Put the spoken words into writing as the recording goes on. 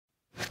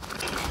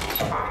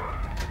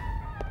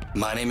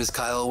My name is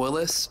Kyle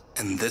Willis,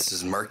 and this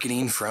is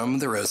Marketing from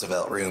the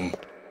Roosevelt Room.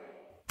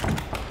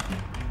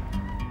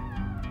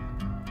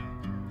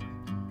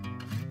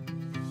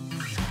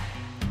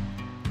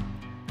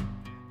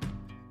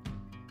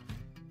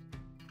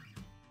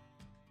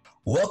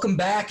 Welcome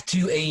back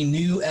to a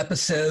new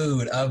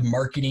episode of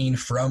Marketing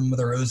from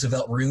the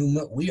Roosevelt Room.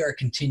 We are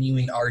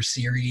continuing our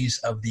series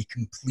of the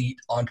Complete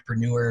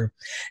Entrepreneur.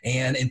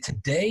 And in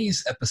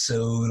today's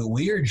episode,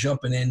 we are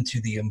jumping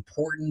into the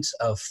importance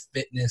of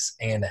fitness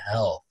and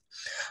health.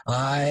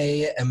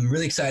 I am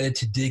really excited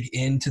to dig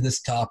into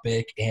this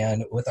topic,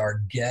 and with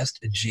our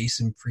guest,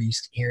 Jason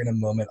Priest, here in a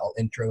moment, I'll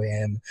intro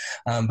him.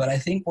 But I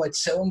think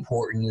what's so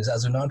important is,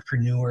 as an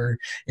entrepreneur,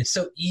 it's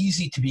so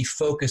easy to be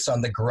focused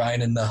on the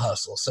grind and the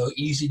hustle, so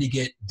easy to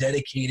get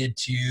dedicated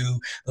to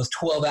those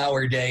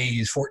 12-hour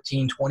days,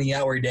 14,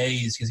 20-hour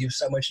days, because you have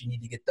so much you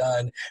need to get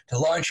done to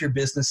launch your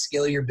business,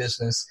 scale your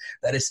business,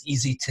 that it's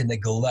easy to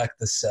neglect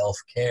the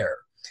self-care.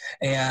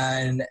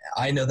 And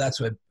I know that's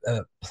what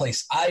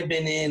place I've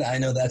been in. I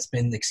know that's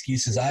been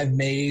excuses I've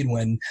made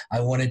when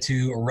I wanted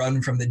to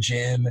run from the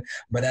gym.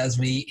 But as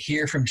we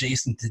hear from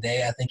Jason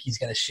today, I think he's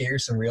going to share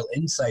some real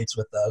insights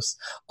with us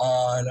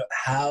on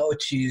how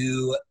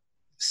to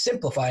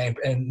simplify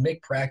and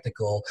make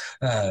practical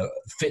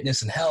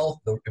fitness and health,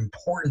 the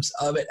importance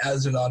of it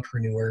as an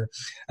entrepreneur.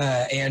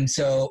 And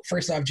so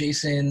first off,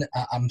 Jason,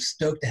 I'm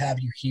stoked to have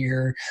you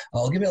here.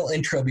 I'll give you a little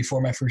intro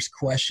before my first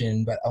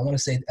question, but I want to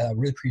say I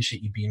really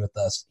appreciate you being with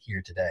us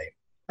here today.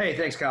 Hey,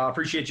 thanks, Kyle. I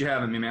appreciate you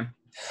having me, man.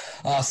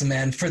 Awesome,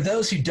 man. For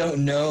those who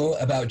don't know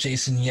about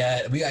Jason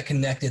yet, we got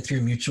connected through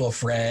a mutual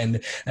friend,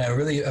 and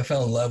I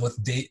fell in love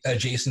with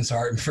Jason's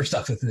heart. And first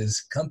off, with his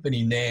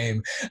company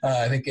name,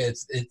 I think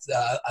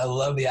I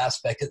love the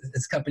aspect.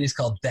 His company's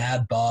called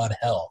Dad Bod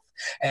Health.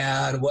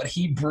 And what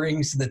he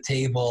brings to the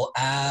table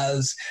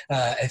as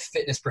a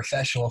fitness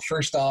professional,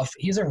 first off,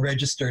 he's a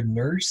registered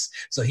nurse,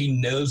 so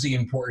he knows the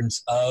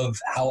importance of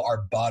how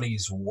our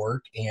bodies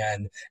work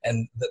and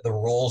the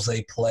roles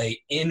they play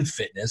in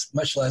fitness,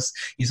 much less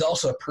he's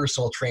also a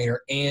personal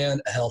trainer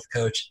and a health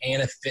coach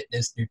and a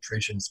fitness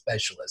nutrition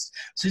specialist.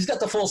 So he's got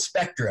the full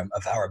spectrum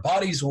of how our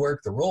bodies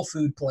work, the role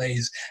food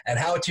plays, and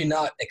how to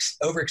not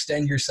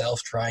overextend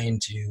yourself trying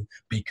to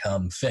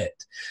become fit.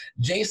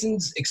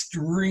 Jason's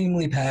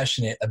extremely passionate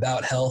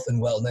about health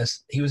and wellness.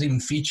 He was even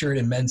featured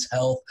in Men's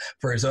Health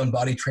for his own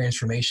body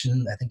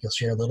transformation. I think he'll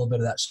share a little bit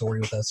of that story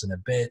with us in a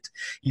bit.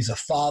 He's a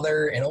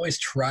father and always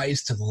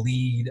tries to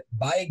lead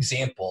by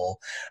example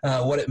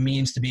what it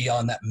means to be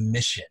on that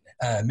mission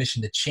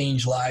to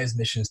change lives,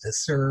 missions to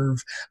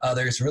serve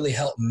others, really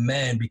help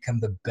men become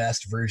the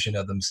best version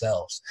of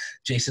themselves.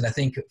 Jason, I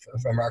think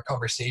from our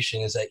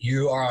conversation is that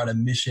you are on a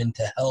mission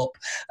to help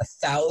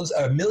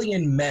 1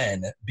 million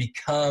men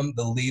become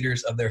the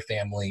leaders of their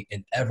family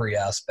in every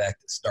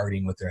aspect,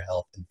 starting with their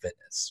health and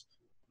fitness.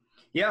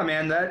 Yeah,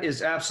 man, that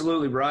is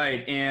absolutely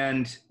right.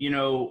 And,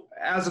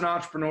 as an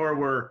entrepreneur,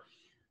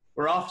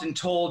 we're often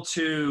told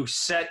to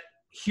set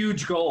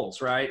huge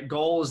goals, right?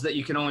 Goals that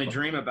you can only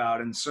dream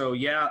about. And so,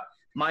 yeah,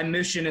 my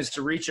mission is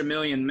to reach 1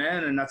 million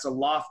men, and that's a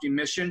lofty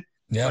mission,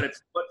 but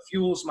it's what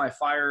fuels my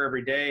fire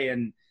every day.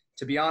 And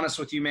to be honest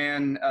with you,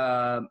 man,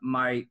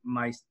 my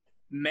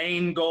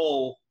main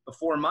goal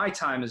before my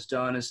time is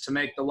done is to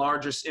make the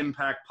largest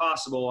impact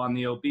possible on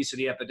the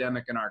obesity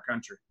epidemic in our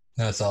country.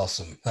 That's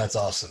awesome. That's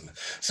awesome.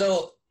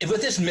 So with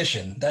this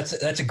mission, that's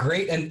a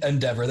great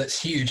endeavor. That's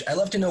huge. I'd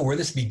love to know where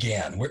this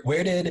began.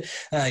 Where did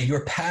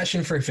your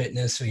passion for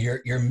fitness,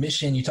 your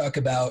mission, you talk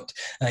about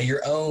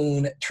your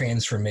own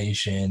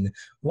transformation.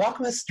 Walk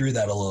us through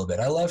that a little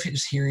bit. I love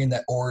just hearing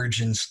that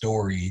origin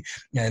story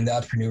and the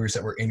entrepreneurs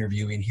that we're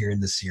interviewing here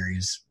in this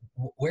series.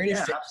 Where did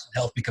fitness and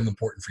health become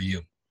important for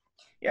you?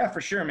 Yeah,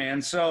 for sure,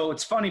 man. So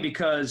it's funny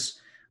because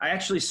I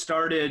actually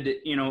started,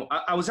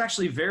 I was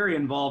actually very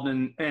involved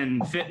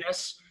in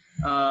fitness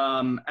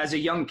as a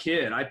young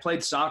kid. I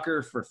played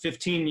soccer for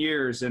 15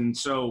 years. And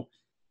so,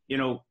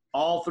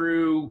 all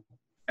through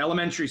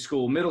elementary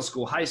school, middle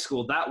school, high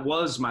school, that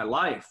was my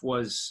life there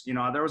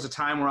was a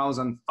time where I was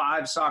on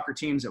 5 soccer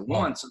teams at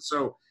once. And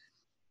so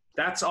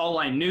that's all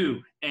I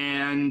knew.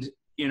 And,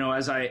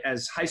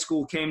 as high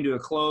school came to a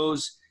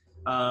close,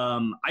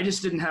 I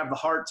just didn't have the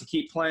heart to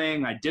keep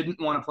playing. I didn't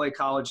want to play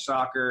college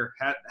soccer,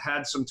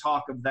 had some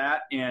talk of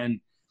that. And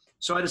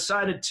so I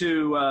decided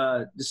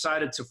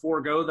to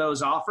forego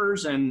those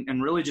offers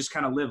and really just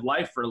kind of live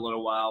life for a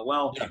little while.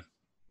 Well,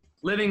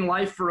 living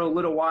life for a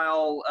little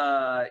while,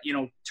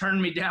 turned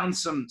me down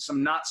some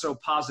not so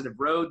positive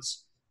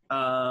roads.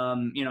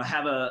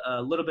 Have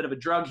a little bit of a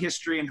drug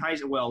history in high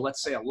school. Well,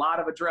 let's say a lot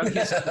of a drug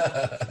history.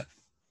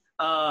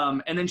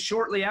 And then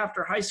shortly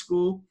after high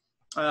school,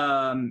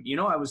 I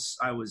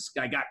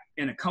got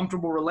in a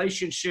comfortable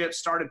relationship,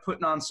 started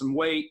putting on some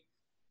weight.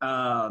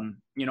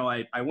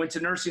 I went to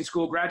nursing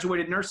school,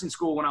 graduated nursing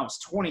school when I was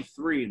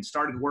 23 and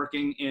started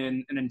working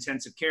in an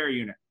intensive care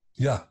unit.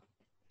 Yeah.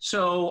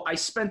 So I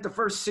spent the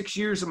first 6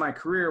 years of my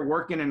career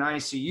working in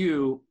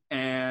ICU,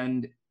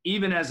 and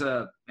even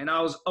and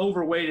I was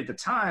overweight at the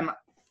time,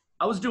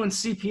 I was doing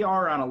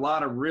CPR on a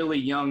lot of really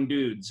young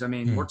dudes. I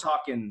mean, we're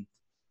talking,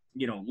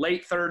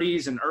 late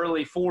 30s and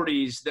early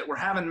 40s that were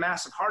having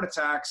massive heart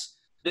attacks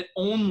that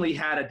only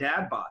had a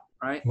dad bod,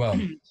 right? Wow.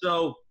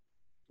 So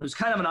it was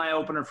kind of an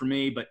eye-opener for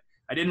me, but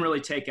I didn't really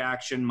take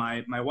action.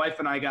 My wife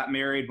and I got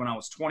married when I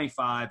was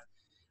 25,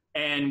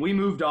 and we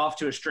moved off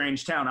to a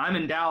strange town. I'm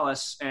in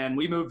Dallas, and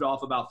we moved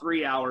off about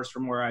 3 hours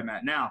from where I'm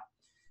at now.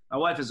 My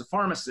wife is a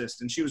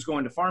pharmacist, and she was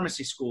going to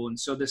pharmacy school. And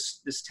so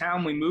this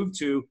town we moved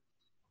to,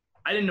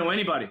 I didn't know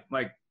anybody.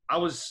 Like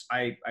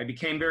I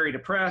became very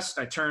depressed.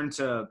 I turned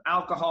to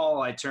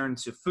alcohol. I turned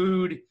to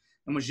food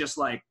and was just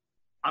like,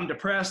 I'm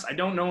depressed. I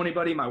don't know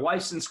anybody. My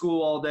wife's in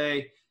school all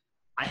day.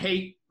 I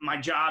hate my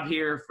job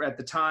here at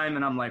the time.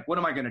 And I'm like, what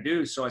am I going to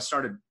do? So I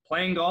started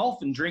playing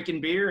golf and drinking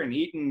beer and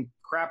eating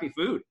crappy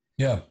food.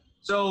 Yeah.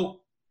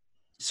 So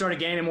started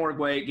gaining more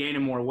weight.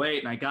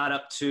 And I got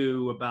up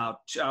to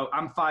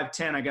I'm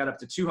 5'10". I got up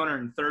to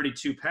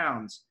 232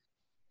 pounds.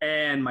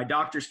 And my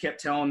doctors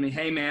kept telling me,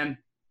 hey man,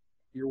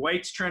 your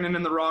weight's trending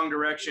in the wrong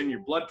direction.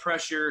 Your blood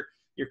pressure,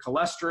 your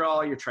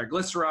cholesterol, your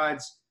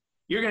triglycerides,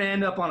 you're going to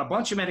end up on a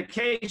bunch of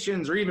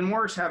medications, or even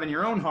worse, having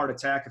your own heart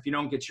attack if you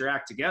don't get your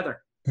act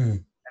together.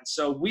 And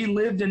so we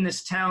lived in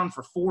this town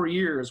for 4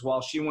 years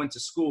while she went to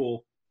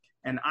school.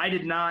 And I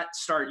did not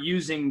start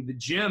using the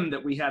gym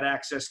that we had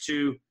access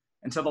to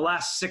until the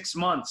last 6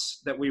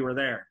 months that we were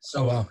there.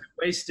 So I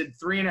wasted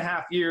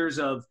 3.5 years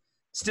of,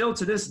 still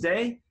to this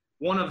day,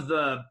 one of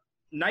the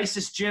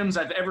nicest gyms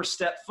I've ever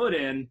stepped foot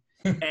in.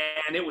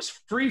 And it was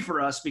free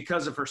for us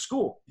because of her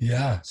school.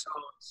 Yeah. So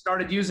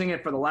started using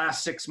it for the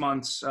last 6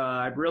 months.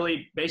 I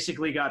really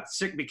basically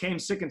became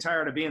sick and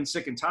tired of being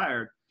sick and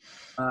tired.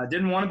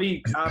 Didn't want to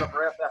be out of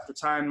breath after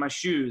tying my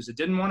shoes. I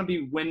didn't want to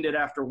be winded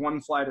after one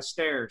flight of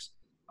stairs.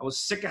 I was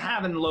sick of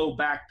having low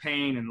back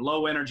pain and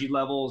low energy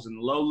levels and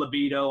low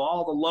libido,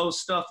 all the low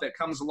stuff that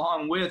comes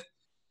along with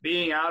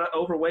being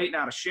overweight and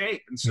out of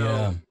shape. And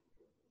so,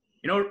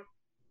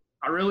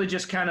 I really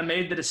just kind of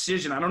made the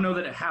decision. I don't know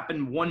that it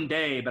happened one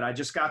day, but I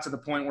just got to the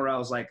point where I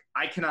was like,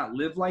 I cannot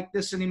live like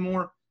this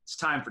anymore. It's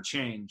time for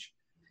change.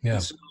 Yeah.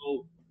 And so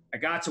I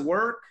got to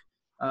work,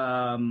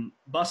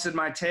 busted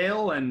my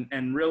tail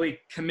and really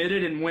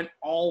committed and went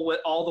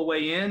all the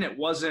way in. It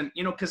wasn't,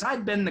 because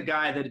I'd been the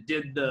guy that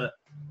did the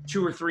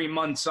 2 or 3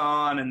 months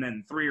on and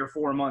then 3 or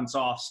 4 months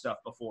off stuff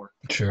before.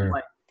 Sure.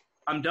 Like,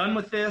 I'm done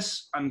with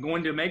this. I'm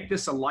going to make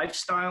this a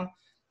lifestyle,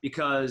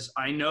 because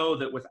I know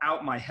that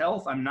without my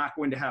health, I'm not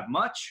going to have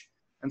much.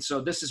 And so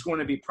this is going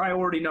to be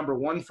priority number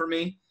one for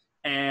me.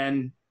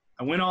 And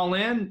I went all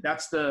in.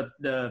 That's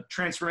the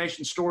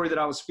transformation story that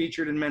I was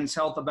featured in Men's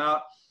Health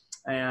about.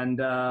 And,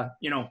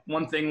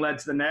 one thing led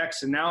to the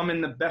next. And now I'm in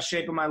the best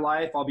shape of my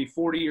life. I'll be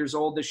 40 years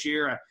old this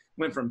year. I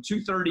went from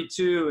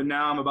 232 and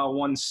now I'm about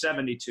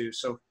 172.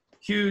 So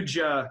huge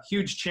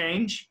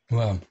change.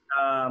 Wow.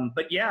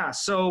 But yeah,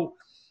 so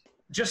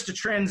just to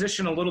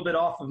transition a little bit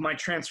off of my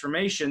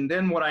transformation,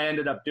 then what I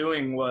ended up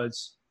doing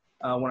was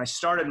when I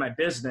started my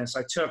business,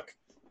 I took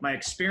my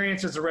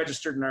experience as a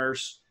registered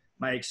nurse,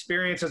 my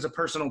experience as a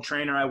personal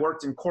trainer. I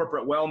worked in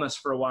corporate wellness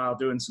for a while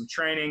doing some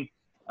training,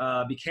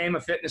 became a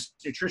fitness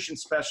nutrition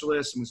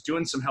specialist and was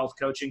doing some health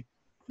coaching,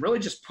 really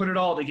just put it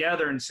all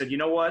together and said, you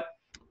know what?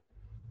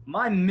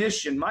 My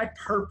mission, my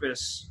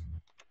purpose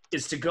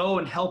is to go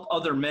and help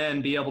other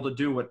men be able to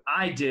do what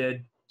I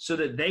did so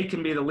that they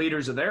can be the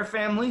leaders of their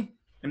family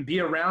and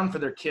be around for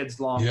their kids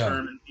long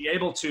term and be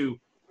able to,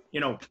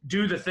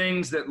 do the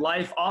things that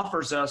life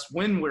offers us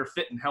when we're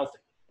fit and healthy.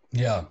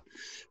 Yeah.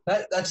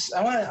 I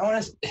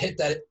want to hit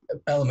that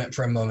element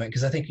for a moment,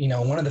 because I think,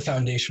 one of the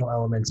foundational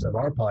elements of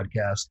our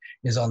podcast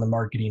is on the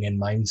marketing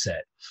and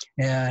mindset.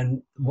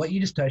 And what you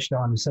just touched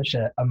on is such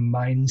a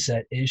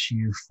mindset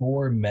issue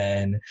for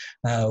men,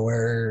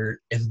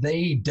 where if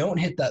they don't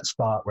hit that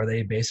spot where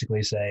they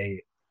basically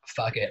say,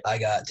 fuck it, I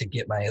got to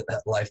get my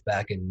life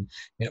back in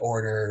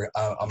order.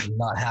 I'm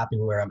not happy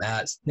where I'm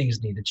at.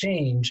 Things need to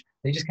change.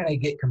 They just kind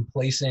of get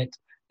complacent.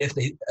 If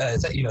they,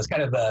 it's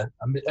kind of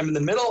I'm in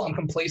the middle. I'm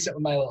complacent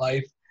with my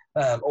life,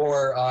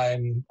 or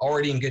I'm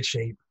already in good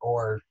shape,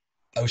 or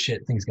oh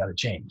shit, things got to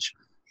change.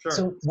 Sure.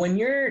 So when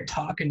you're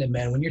talking to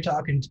men, when you're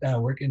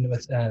working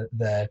with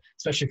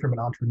especially from an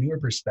entrepreneur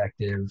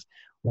perspective,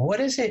 what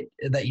is it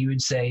that you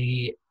would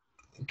say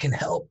can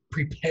help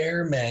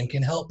prepare men,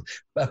 can help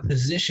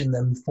position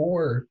them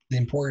for the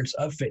importance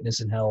of fitness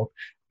and health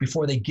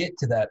before they get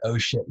to that oh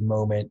shit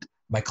moment?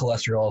 My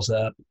cholesterol's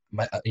up.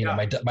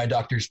 My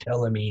doctor's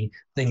telling me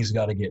things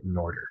got to get in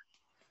order.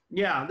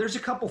 Yeah, there's a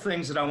couple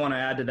things that I want to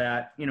add to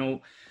that.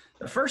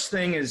 The first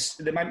thing is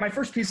that my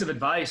first piece of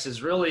advice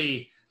is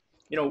really,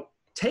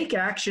 take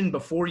action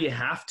before you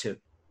have to.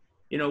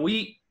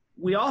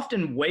 We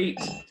often wait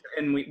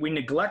and we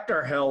neglect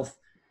our health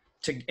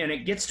and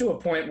it gets to a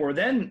point where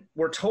then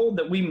we're told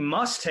that we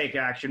must take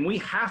action. We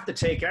have to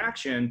take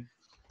action.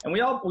 And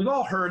we've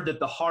all heard that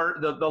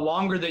the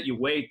longer that you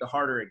wait, the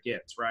harder it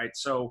gets, right?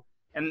 So,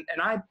 and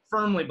I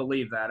firmly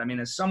believe that. I mean,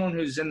 as someone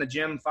who's in the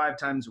gym 5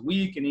 times a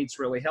week and eats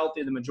really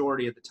healthy the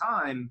majority of the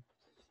time,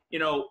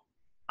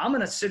 I'm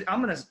going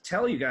to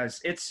tell you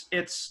guys,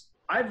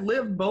 I've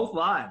lived both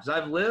lives.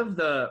 I've lived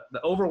the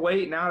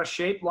overweight and out of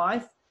shape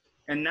life,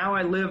 and now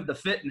I live the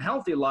fit and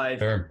healthy life.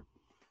 Sure.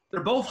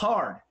 They're both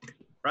hard,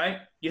 right?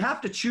 You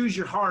have to choose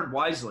your hard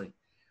wisely.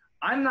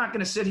 I'm not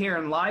going to sit here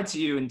and lie to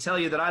you and tell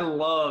you that I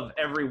love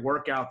every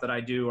workout that I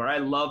do, or I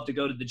love to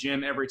go to the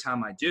gym every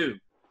time I do.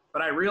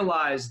 But I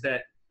realize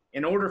that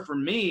in order for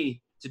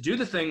me to do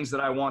the things that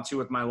I want to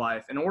with my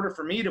life, in order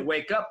for me to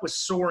wake up with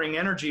soaring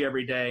energy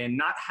every day and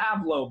not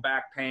have low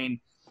back pain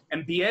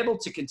and be able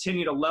to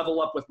continue to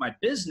level up with my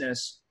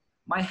business,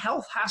 my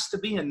health has to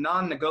be a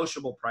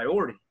non-negotiable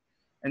priority.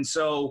 And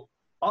so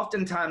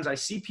oftentimes I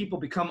see people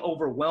become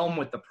overwhelmed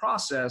with the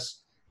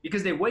process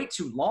because they wait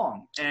too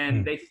long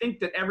and they think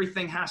that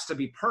everything has to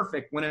be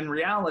perfect, when in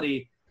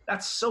reality,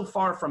 that's so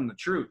far from the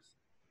truth.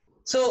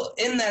 So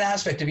in that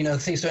aspect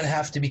of, things don't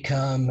have to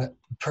become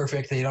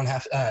perfect. They don't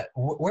have,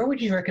 where would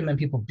you recommend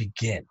people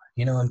begin?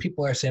 When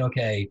people are saying,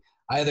 okay,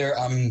 either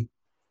I'm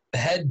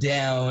head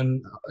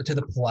down to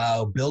the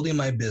plow, building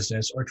my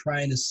business or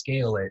trying to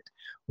scale it.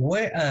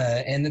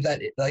 And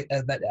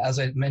that, as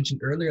I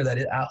mentioned earlier,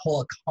 that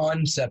whole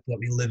concept that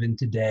we live in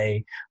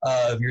today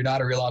of you're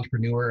not a real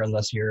entrepreneur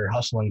unless you're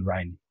hustling and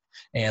grinding.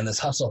 And this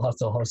hustle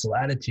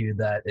attitude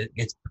that it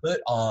gets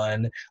put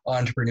on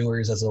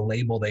entrepreneurs as a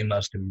label they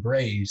must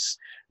embrace,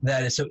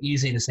 that it's so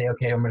easy to say,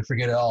 okay, I'm going to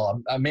forget it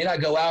all. I may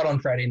not go out on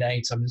Friday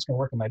nights. I'm just going to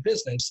work on my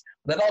business.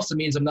 But that also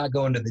means I'm not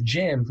going to the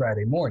gym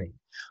Friday morning.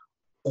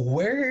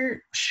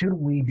 Where should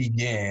we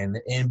begin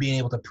in being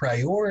able to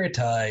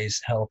prioritize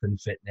health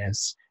and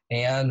fitness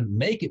and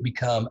make it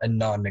become a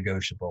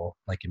non-negotiable,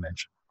 like you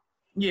mentioned?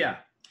 Yeah.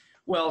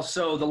 Well,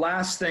 so the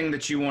last thing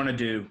that you want to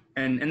do,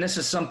 and this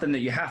is something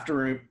that you have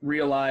to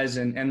realize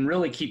and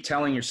really keep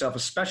telling yourself,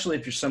 especially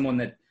if you're someone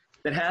that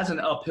has an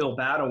uphill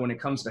battle when it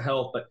comes to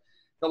health, but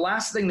the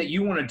last thing that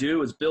you want to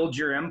do is build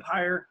your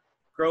empire,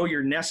 grow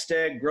your nest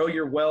egg, grow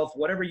your wealth,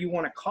 whatever you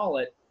want to call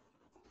it,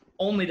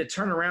 only to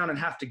turn around and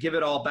have to give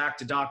it all back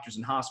to doctors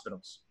and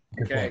hospitals.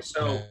 Okay,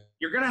 so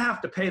you're going to have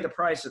to pay the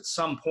price at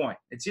some point.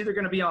 It's either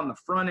going to be on the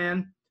front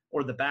end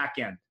or the back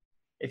end.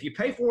 If you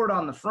pay for it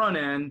on the front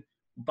end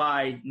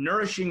by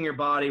nourishing your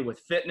body with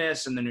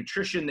fitness and the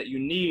nutrition that you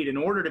need in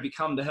order to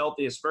become the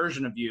healthiest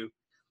version of you,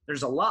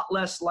 there's a lot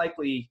less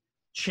likely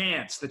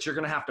chance that you're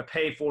going to have to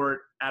pay for it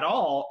at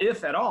all,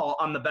 if at all,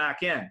 on the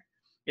back end.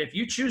 If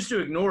you choose to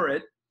ignore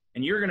it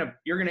and you're going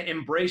to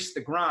embrace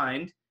the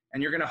grind,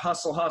 and you're going to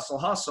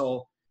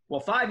hustle, well,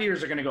 5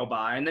 years are going to go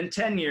by, and then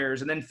 10 years,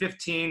 and then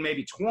 15,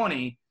 maybe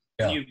 20.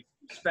 Yeah. You've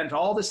spent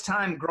all this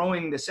time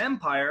growing this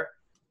empire,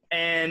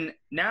 and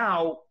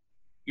now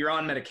you're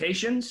on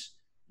medications.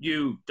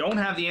 You don't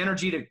have the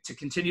energy to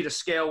continue to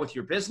scale with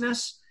your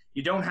business.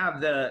 You don't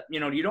have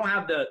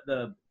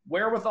the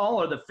wherewithal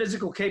or the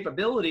physical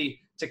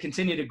capability to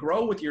continue to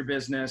grow with your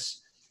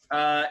business.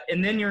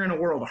 And then you're in a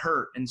world of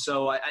hurt. And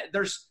so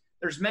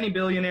there's many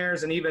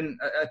billionaires and even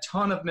a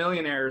ton of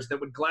millionaires that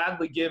would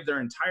gladly give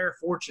their entire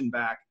fortune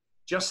back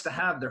just to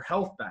have their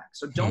health back.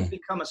 So don't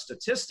become a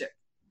statistic.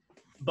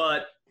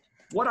 But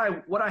what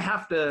I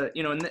have to,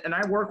 and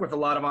I work with a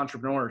lot of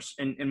entrepreneurs,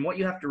 and what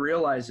you have to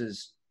realize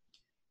is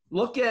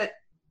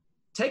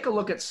take a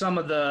look at some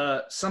of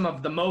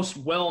the most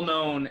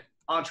well-known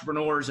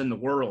entrepreneurs in the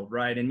world,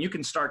 right? And you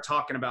can start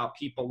talking about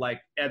people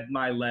like Ed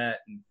Milet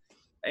and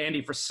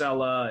Andy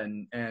Frisella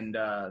and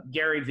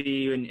Gary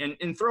Vee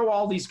and throw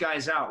all these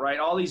guys out, right?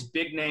 All these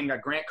big names,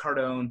 got Grant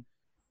Cardone,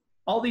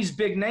 all these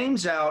big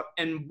names out.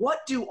 And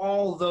what do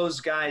all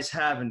those guys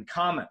have in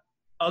common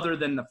other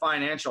than the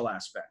financial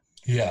aspect?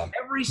 Yeah.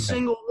 Every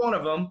single one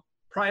of them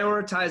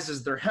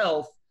prioritizes their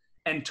health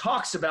and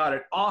talks about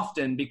it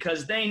often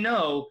because they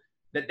know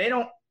that they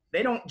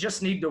don't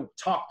just need to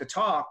talk the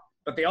talk,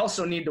 but they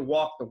also need to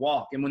walk the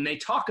walk. And when they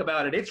talk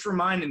about it, it's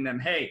reminding them,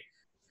 hey,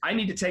 I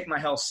need to take my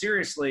health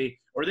seriously,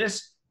 or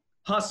this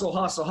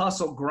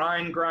hustle,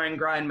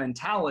 grind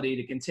mentality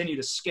to continue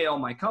to scale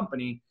my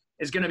company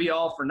is going to be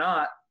all for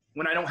naught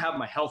when I don't have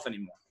my health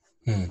anymore.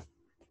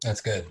 That's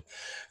good.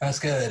 That's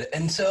good.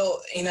 And so,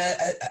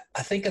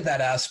 I think of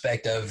that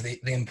aspect of the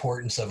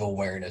importance of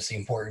awareness, the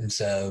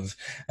importance of,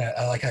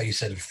 I like how you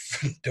said,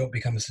 don't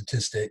become a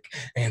statistic.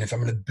 And if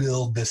I'm going to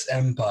build this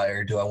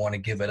empire, do I want to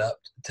give it up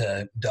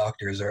to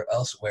doctors or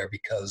elsewhere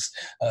because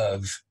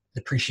of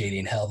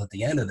depreciating health at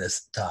the end of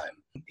this time?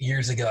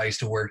 Years ago, I used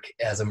to work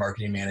as a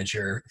marketing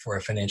manager for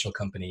a financial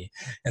company,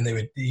 and they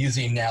would use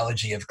the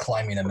analogy of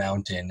climbing a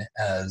mountain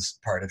as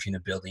part of,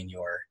 building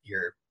your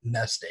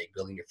nest egg,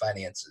 building your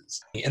finances.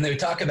 And they would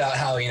talk about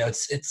how,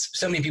 it's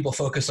so many people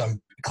focus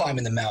on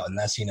climbing the mountain.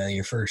 That's,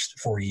 your first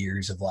 4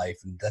 years of life,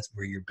 and that's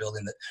where you're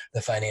building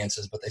the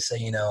finances. But they say,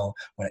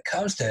 when it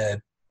comes to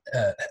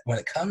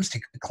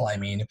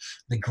climbing,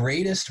 the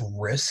greatest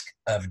risk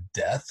of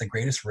death, the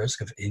greatest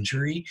risk of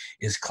injury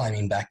is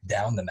climbing back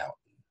down the mountain.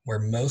 Where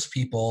most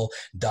people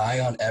die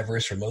on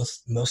Everest, or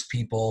most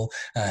people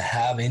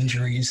have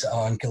injuries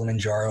on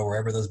Kilimanjaro,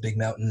 wherever those big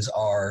mountains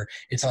are,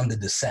 it's on the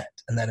descent.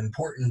 And that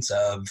importance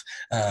of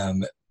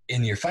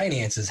in your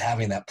finances,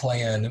 having that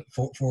plan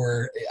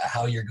for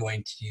how you're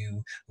going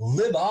to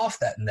live off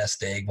that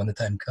nest egg when the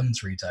time comes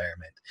for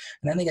retirement.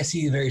 And I think I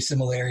see very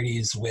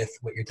similarities with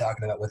what you're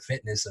talking about with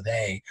fitness of,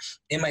 hey,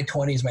 in my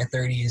 20s, my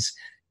 30s,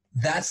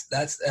 that's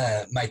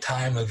my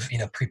time of,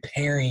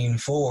 preparing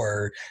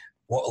for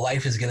what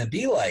life is going to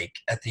be like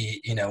at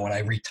the, when I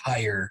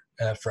retire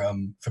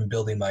from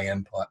building my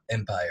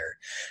empire.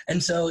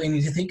 And so, and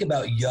you think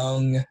about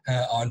young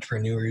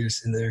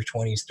entrepreneurs in their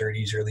 20s,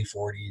 30s, early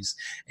 40s,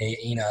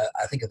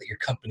 I think of your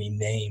company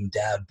name,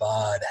 Dad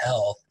Bod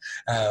Health,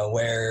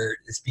 where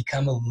it's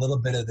become a little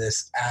bit of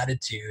this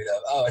attitude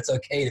of, oh, it's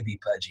okay to be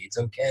pudgy. It's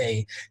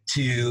okay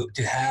to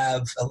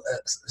have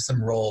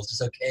some roles.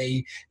 It's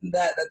okay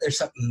that there's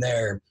something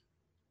there.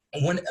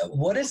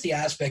 What is the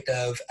aspect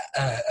of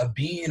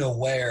being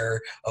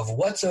aware of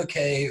what's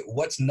okay,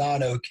 what's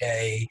not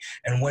okay,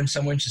 and when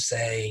someone should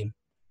say,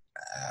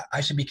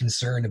 I should be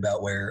concerned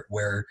about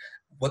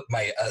what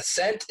my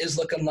ascent is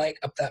looking like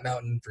up that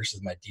mountain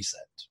versus my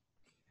descent?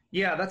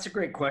 Yeah, that's a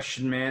great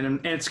question, man.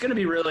 And it's going to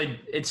be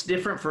it's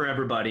different for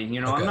everybody. Okay.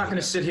 I'm not going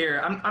to sit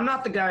here. I'm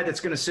not the guy that's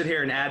going to sit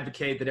here and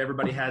advocate that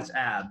everybody has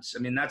abs. I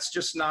mean, that's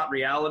just not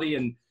reality.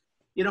 And,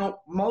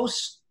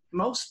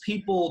 most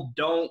people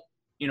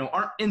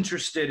aren't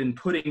interested in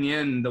putting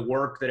in the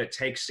work that it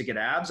takes to get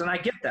abs. And I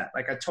get that.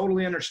 Like, I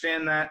totally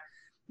understand that,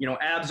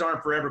 abs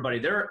aren't for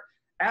everybody.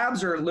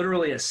 Abs are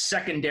literally a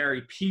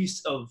secondary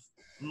piece of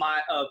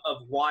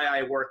why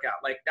I work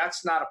out. Like,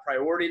 that's not a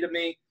priority to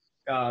me.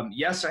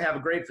 Yes, I have a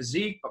great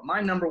physique, but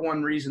my number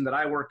one reason that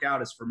I work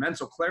out is for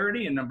mental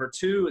clarity. And number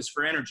two is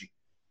for energy.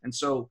 And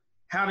so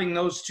having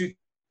those two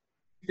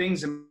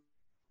things in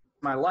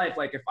my life,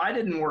 like, if I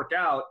didn't work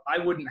out, I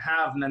wouldn't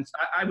have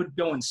I would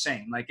go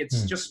insane. Like,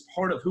 it's just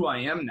part of who I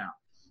am now.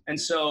 And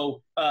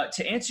so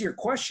to answer your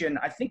question,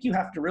 I think you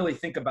have to really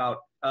think about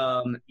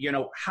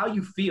how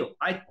you feel.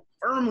 I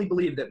firmly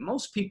believe that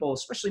most people,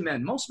 especially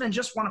most men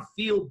just want to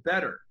feel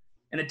better,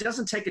 and it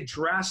doesn't take a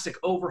drastic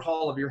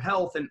overhaul of your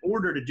health in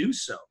order to do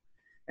so.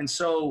 And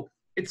so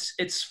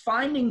it's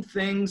finding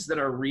things that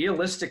are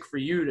realistic for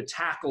you to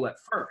tackle at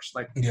first.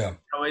 Like,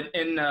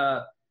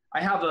 I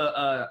have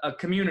a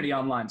community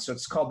online, so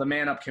it's called the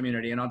Man Up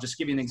Community, and I'll just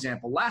give you an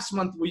example. Last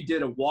month, we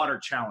did a water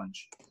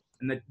challenge,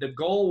 and the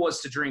goal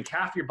was to drink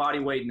half your body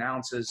weight in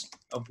ounces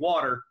of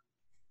water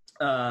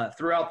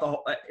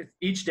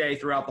each day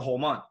throughout the whole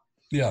month.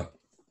 Yeah.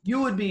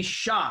 You would be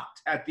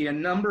shocked at the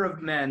number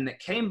of men that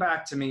came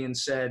back to me and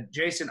said,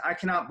 Jason, I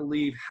cannot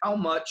believe how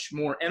much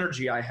more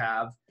energy I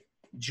have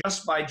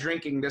just by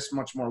drinking this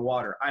much more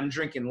water. I'm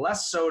drinking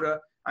less soda.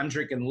 I'm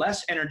drinking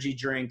less energy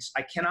drinks.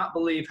 I cannot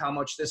believe how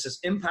much this has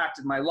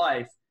impacted my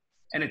life.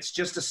 And it's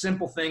just a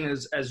simple thing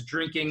as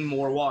drinking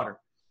more water.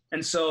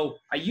 And so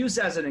I use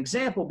that as an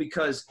example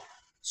because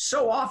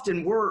so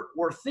often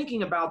we're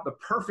thinking about the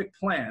perfect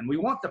plan. We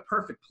want the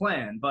perfect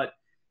plan, but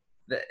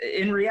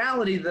in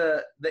reality,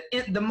 the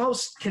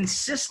most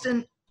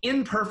consistent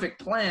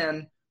imperfect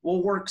plan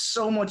will work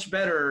so much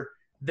better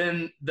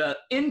than the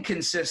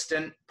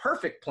inconsistent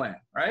perfect plan,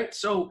 right?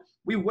 So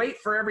we wait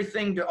for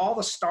all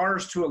the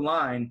stars to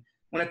align,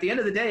 when at the end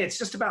of the day, it's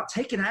just about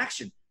taking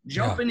action,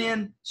 jumping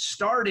in,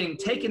 starting,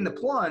 taking the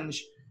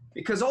plunge,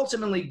 because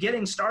ultimately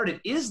getting started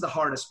is the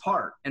hardest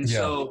part. And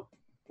so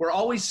we're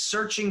always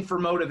searching for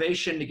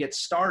motivation to get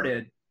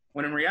started,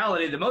 when in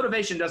reality, the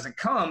motivation doesn't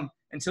come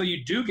until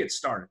you do get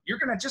started. You're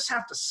going to just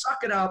have to suck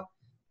it up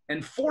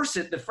and force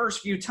it the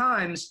first few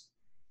times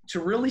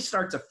to really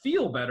start to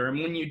feel better. And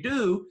when you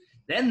do,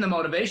 then the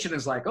motivation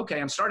is like,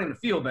 okay, I'm starting to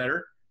feel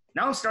better.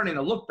 Now I'm starting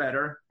to look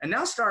better. And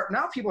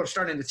now people are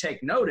starting to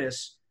take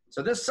notice.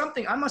 So there's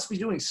something, I must be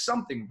doing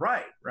something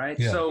right?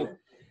 Yeah. So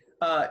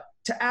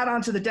to add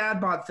on to the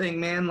Dad Bod thing,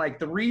 man, like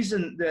the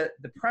reason, the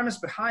premise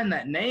behind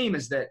that name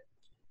is that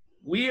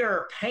we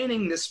are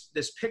painting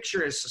this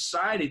picture as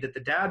society that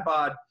the Dad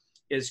Bod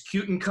is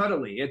cute and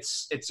cuddly.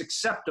 It's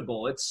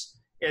acceptable. It's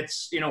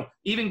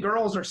even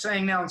girls are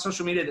saying now on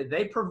social media that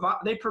they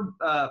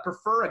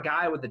prefer a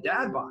guy with a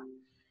dad bod.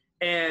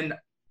 And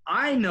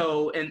I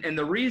know, and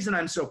the reason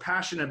I'm so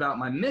passionate about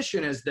my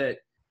mission is that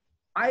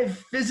I've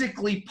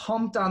physically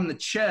pumped on the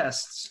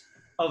chests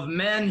of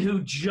men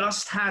who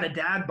just had a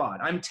dad bod.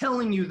 I'm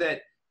telling you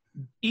that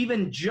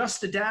even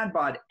just a dad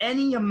bod,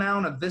 any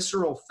amount of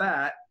visceral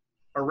fat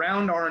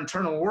around our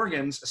internal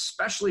organs,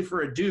 especially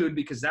for a dude,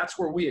 because that's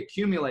where we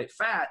accumulate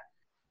fat,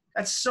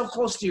 that's so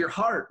close to your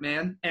heart,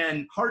 man.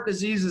 And heart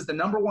disease is the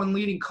 #1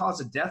 leading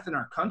cause of death in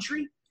our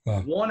country.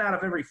 Wow. 1 out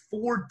of every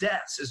 4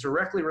 deaths is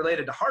directly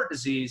related to heart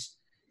disease.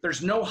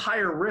 There's no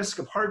higher risk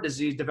of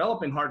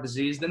developing heart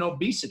disease than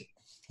obesity.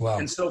 Wow.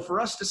 And so for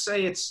us to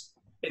say it's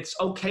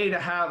okay to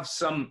have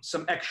some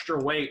extra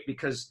weight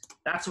because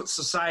that's what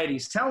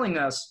society's telling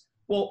us,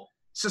 well,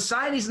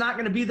 society's not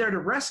going to be there to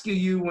rescue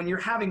you when you're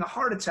having a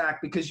heart attack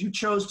because you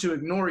chose to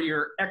ignore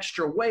your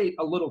extra weight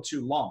a little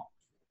too long.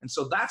 And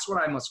so that's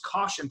what I must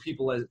caution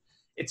people is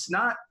it's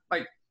not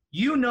like,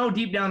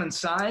 deep down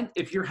inside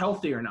if you're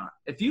healthy or not.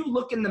 If you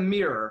look in the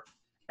mirror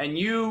and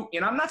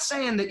I'm not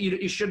saying that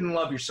you shouldn't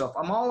love yourself.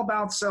 I'm all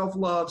about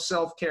self-love,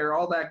 self-care,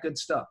 all that good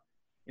stuff.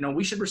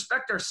 we should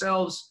respect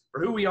ourselves for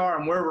who we are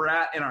and where we're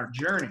at in our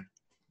journey.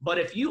 But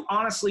if you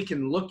honestly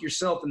can look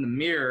yourself in the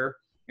mirror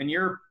and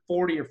you're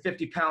 40 or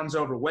 50 pounds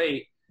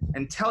overweight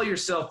and tell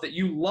yourself that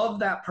you love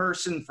that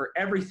person for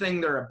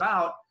everything they're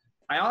about,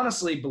 I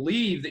honestly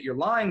believe that you're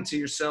lying to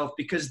yourself,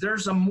 because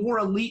there's a more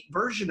elite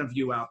version of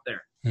you out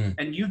there.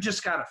 And you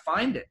just got to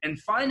find it. And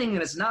finding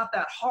it is not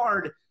that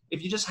hard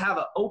if you just have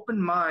an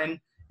open mind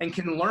and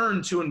can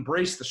learn to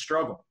embrace the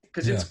struggle,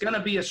 because it's going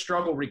to be a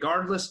struggle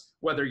regardless,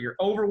 whether you're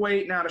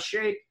overweight and out of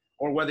shape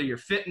or whether you're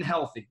fit and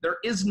healthy. There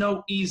is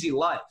no easy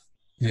life.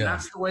 And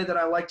that's the way that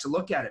I like to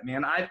look at it,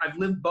 man. I've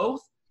lived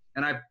both,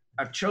 and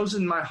I've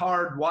chosen my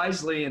hard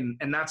wisely,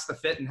 and that's the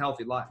fit and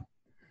healthy life.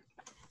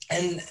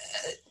 And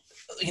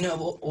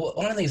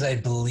one of the things I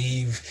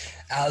believe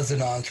as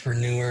an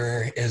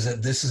entrepreneur is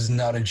that this is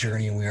not a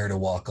journey we are to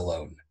walk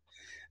alone.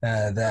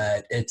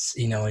 That it's,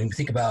 when you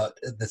think about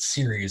the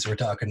series, we're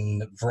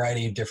talking a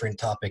variety of different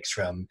topics,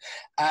 from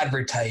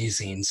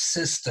advertising,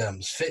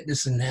 systems,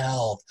 fitness and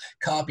health,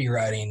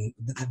 copywriting,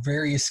 the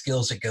various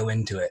skills that go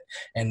into it.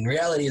 And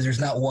reality is there's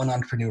not one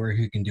entrepreneur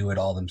who can do it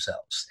all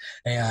themselves.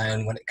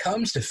 And when it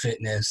comes to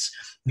fitness,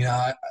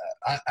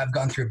 I've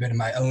gone through a bit of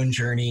my own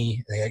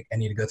journey. I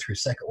need to go through a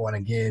second one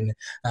again.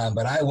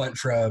 But I went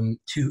from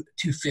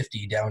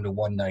 250 down to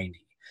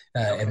 190.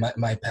 In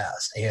my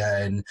past,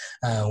 and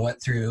went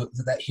through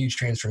that huge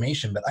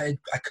transformation, but I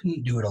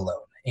couldn't do it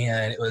alone.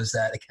 And it was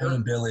that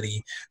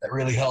accountability that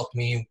really helped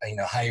me. I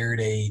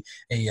hired a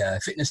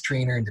fitness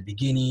trainer in the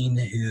beginning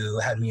who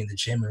had me in the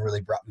gym and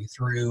really brought me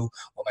through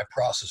what my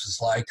process was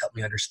like, helped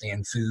me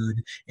understand food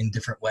in a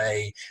different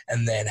way,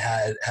 and then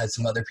had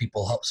some other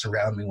people help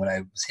surround me when I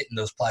was hitting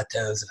those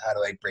plateaus of how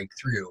do I break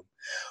through.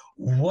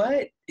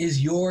 What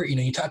is your,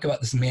 you talk about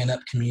this man up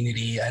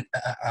community.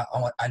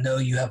 I know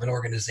you have an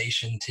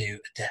organization to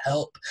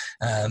help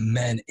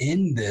men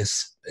in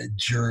this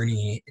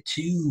journey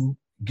to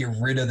get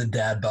rid of the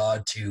dad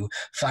bod, to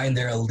find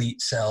their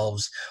elite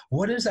selves.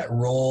 What is that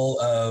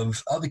role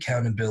of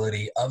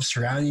accountability, of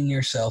surrounding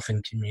yourself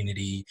in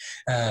community?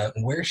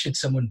 Where should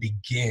someone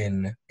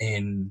begin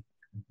in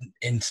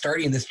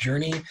starting this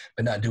journey,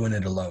 but not doing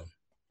it alone?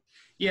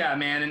 Yeah,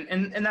 man.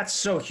 And that's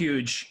so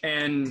huge.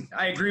 And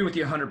I agree with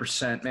you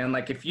 100%, man.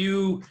 Like if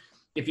you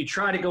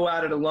try to go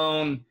at it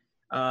alone,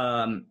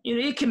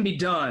 it can be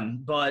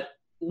done, but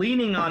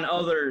leaning on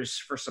others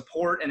for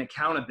support and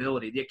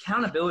accountability, the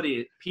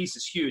accountability piece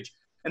is huge.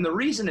 And the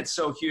reason it's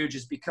so huge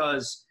is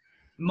because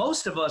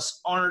most of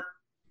us aren't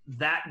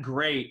that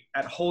great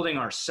at holding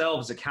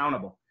ourselves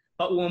accountable.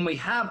 But when we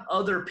have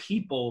other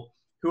people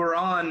who are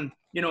on,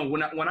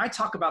 when I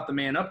talk about the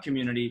man up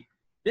community,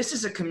 this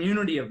is a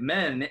community of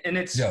men, and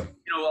it's, a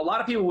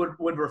lot of people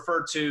would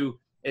refer to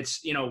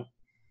it's,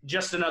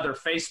 just another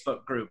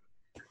Facebook group.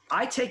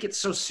 I take it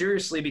so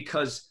seriously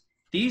because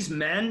these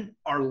men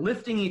are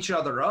lifting each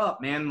other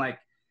up, man. Like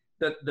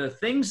the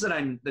things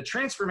the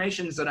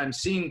transformations that I'm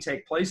seeing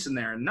take place in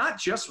there, and not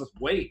just with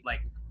weight,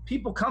 like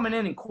people coming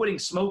in and quitting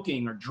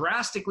smoking or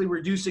drastically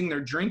reducing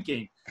their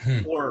drinking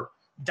or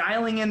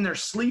dialing in their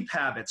sleep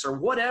habits or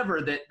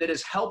whatever that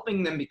is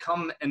helping them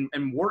become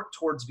and work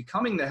towards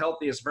becoming the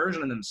healthiest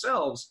version of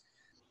themselves.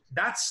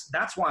 That's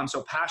why I'm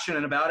so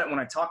passionate about it when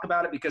I talk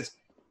about it, because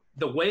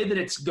the way that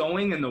it's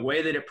going and the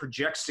way that it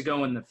projects to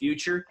go in the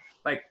future,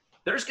 like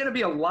there's going to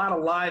be a lot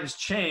of lives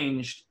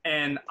changed.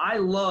 And I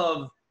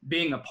love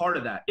being a part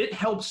of that. It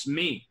helps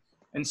me.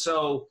 And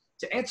so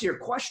to answer your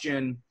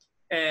question,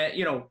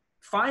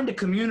 find a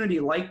community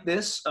like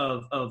this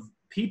of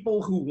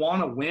people who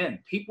want to win,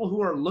 people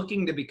who are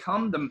looking to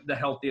become the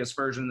healthiest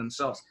version of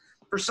themselves.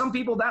 For some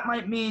people, that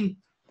might mean,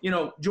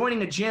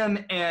 joining a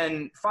gym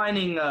and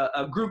finding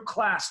a group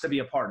class to be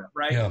a part of,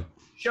 right? Yeah.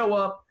 Show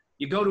up,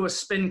 you go to a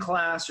spin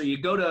class, or you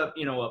go to,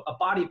 a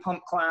body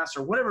pump class,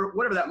 or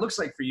whatever that looks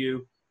like for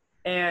you,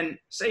 and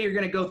say you're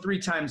going to go 3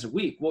 times a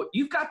week. Well,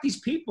 you've got these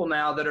people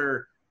now that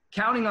are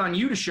counting on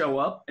you to show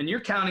up, and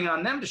you're counting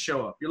on them to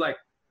show up. You're like,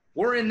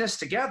 we're in this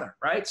together,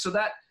 right? So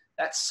that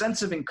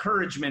sense of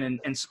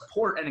encouragement and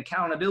support and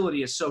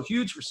accountability is so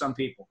huge for some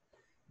people.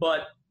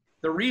 But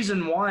the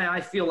reason why I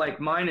feel like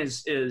mine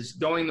is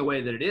going the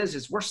way that it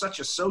is we're such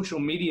a social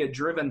media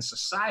driven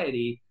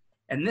society.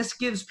 And this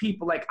gives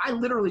people, like, I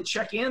literally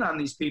check in on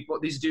these people,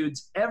 these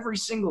dudes every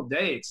single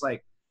day. It's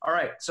like, all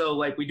right, so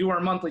like we do our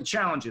monthly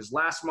challenges.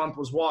 Last month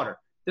was water.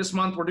 This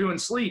month we're doing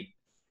sleep.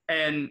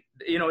 And,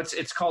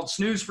 it's called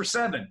snooze for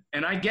 7.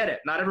 And I get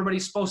it. Not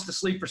everybody's supposed to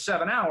sleep for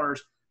 7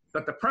 hours.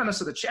 But the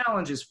premise of the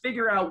challenge is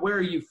figure out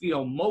where you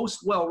feel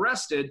most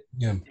well-rested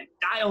and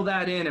dial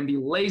that in and be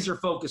laser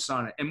focused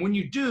on it. And when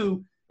you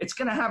do, it's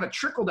going to have a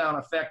trickle-down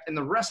effect in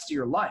the rest of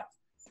your life.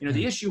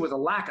 The issue with a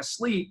lack of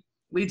sleep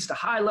leads to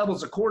high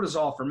levels of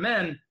cortisol for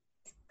men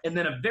and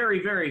then a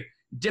very, very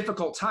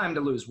difficult time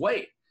to lose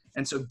weight.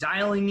 And so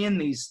dialing in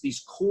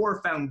these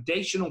core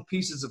foundational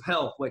pieces of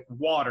health like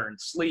water and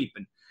sleep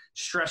and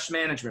stress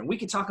management. We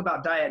could talk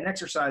about diet and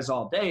exercise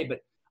all day, but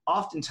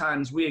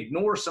oftentimes we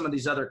ignore some of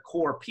these other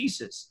core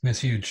pieces. That's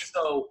huge.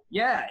 So,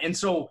 yeah. And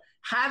so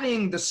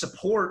having the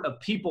support of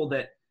people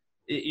that,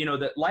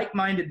 that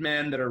like-minded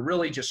men that are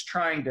really just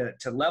trying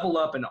to level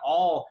up in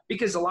all,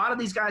 because a lot of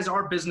these guys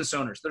are business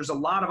owners. There's a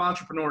lot of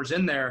entrepreneurs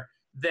in there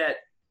that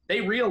they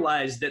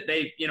realize that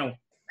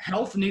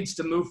health needs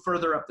to move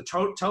further up the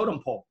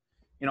totem pole.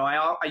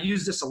 I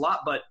use this a lot,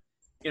 but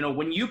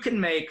when you can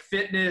make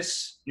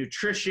fitness,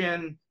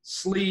 nutrition,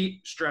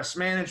 sleep, stress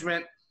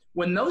management,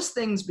 when those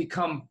things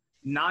become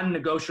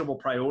non-negotiable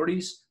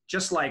priorities,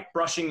 just like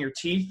brushing your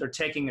teeth or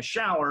taking a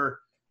shower,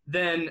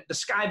 then the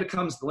sky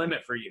becomes the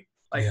limit for you.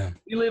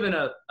 We live in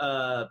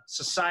a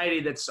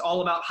society that's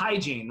all about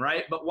hygiene,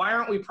 right? But why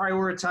aren't we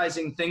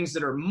prioritizing things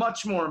that are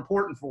much more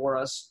important for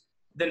us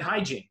than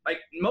hygiene? Like,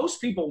 most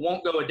people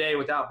won't go a day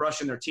without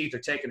brushing their teeth or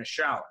taking a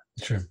shower.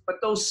 Sure. But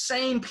those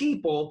same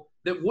people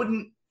that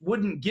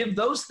wouldn't give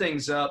those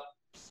things up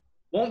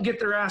won't get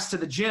their ass to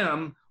the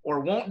gym,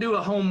 or won't do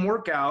a home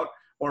workout,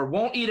 or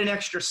won't eat an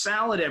extra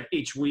salad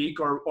each week,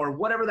 or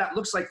whatever that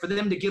looks like for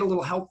them to get a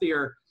little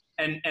healthier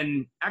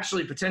and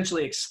actually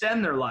potentially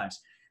extend their lives.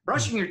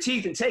 Brushing your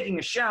teeth and taking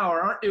a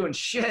shower aren't doing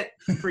shit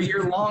for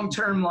your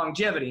long-term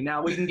longevity.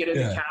 Now, we can get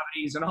into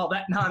cavities and all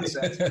that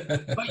nonsense,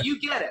 but you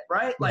get it,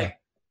 right? Like,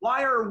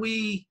 why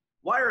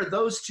are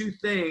those two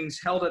things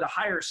held at a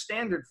higher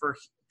standard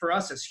for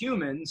us as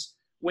humans,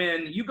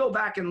 when you go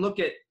back and look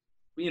at,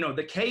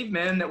 the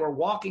cavemen that were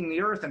walking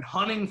the earth and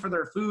hunting for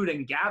their food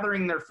and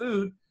gathering their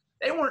food?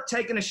 They weren't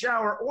taking a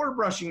shower or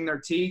brushing their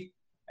teeth,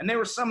 and they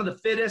were some of the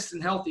fittest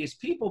and healthiest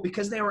people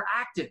because they were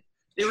active.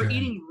 They were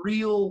eating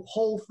real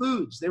whole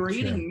foods. They were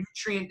eating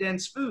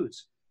nutrient-dense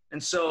foods.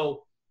 And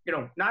so,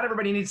 not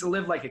everybody needs to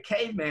live like a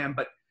caveman,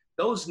 but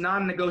those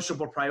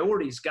non-negotiable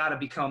priorities got to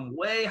become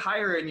way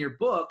higher in your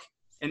book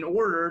in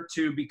order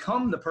to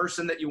become the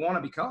person that you want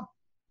to become.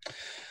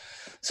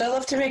 So I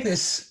love to make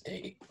this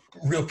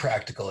real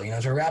practical,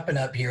 as we're wrapping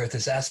up here with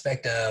this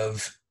aspect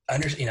of, I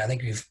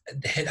think we've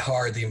hit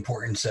hard the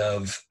importance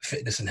of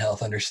fitness and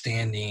health,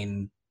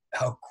 understanding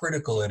how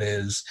critical it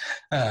is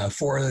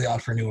for the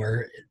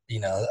entrepreneur.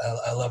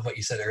 I love what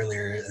you said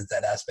earlier,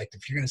 that aspect.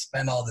 If you're going to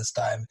spend all this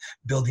time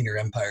building your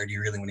empire, do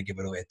you really want to give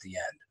it away at the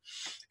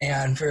end?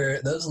 And for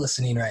those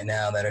listening right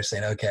now that are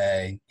saying,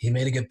 okay, he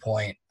made a good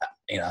point.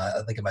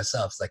 I think of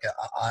myself, it's like,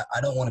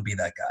 I don't want to be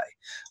that guy.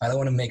 I don't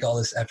want to make all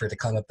this effort to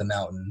climb up the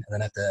mountain and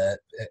then have to,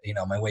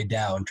 my way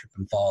down, trip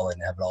and fall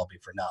and have it all be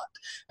for naught.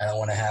 I don't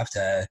want to have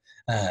to,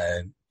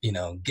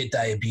 get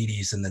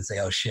diabetes and then say,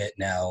 oh shit,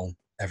 now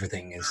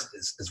everything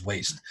is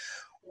waste.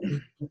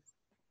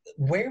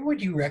 Where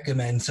would you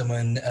recommend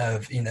someone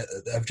of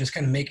just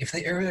kind of if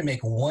they ever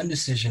make one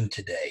decision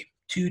today,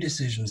 2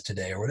 decisions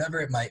today, or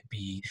whatever it might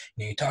be?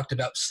 You talked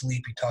about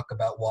sleep, you talk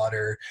about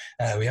water.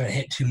 We haven't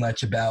hit too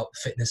much about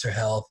fitness or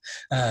health,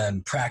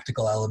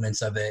 practical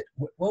elements of it.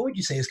 What would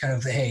you say is kind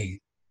of, hey,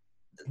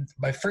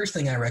 my first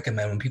thing I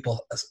recommend when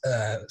people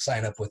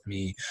sign up with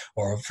me,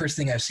 or first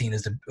thing I've seen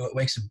is what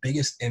makes the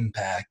biggest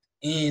impact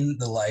in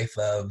the life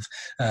of,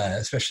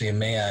 especially a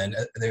man,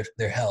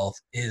 their health,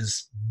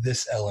 is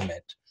this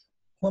element.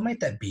 What might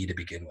that be to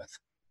begin with?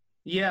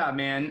 Yeah,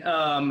 man.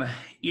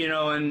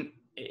 And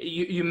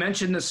you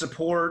mentioned the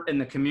support and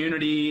the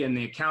community and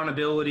the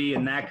accountability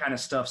and that kind of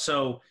stuff.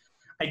 So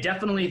I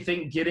definitely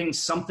think getting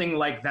something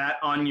like that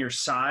on your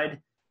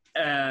side,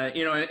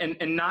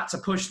 and not to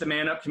push the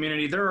Man Up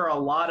community, there are a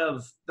lot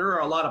of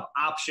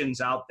options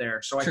out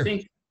there. So I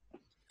think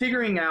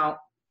figuring out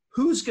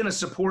who's going to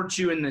support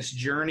you in this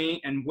journey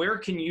and where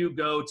can you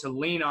go to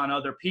lean on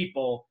other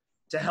people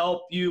to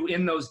help you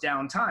in those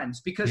down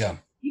times. Because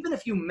even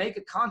if you make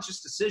a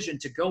conscious decision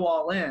to go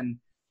all in,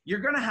 you're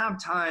going to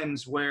have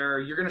times where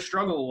you're going to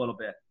struggle a little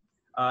bit.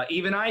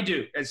 Even I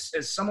do, as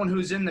someone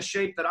who's in the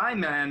shape that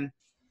I'm in,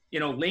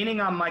 leaning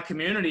on my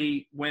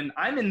community when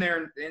I'm in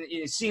there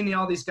and seeing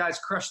all these guys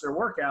crush their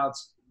workouts,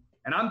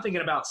 and I'm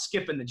thinking about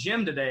skipping the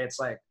gym today. It's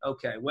like,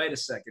 okay, wait a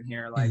second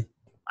here. Like,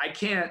 I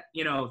can't,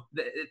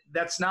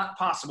 that's not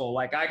possible.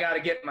 Like, I got to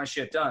get my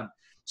shit done.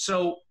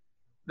 So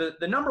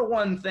the number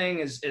one thing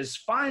is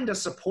find a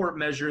support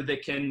measure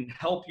that can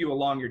help you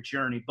along your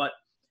journey. But,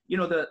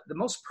 the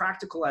most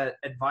practical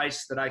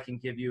advice that I can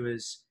give you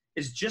is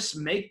just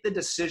make the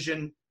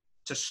decision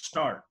to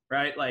start,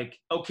 right? Like,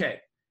 okay,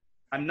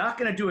 I'm not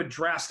going to do a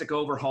drastic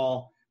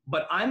overhaul,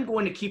 but I'm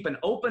going to keep an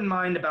open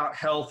mind about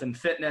health and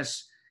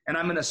fitness. And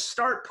I'm going to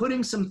start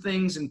putting some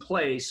things in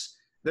place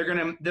that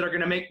are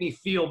going to make me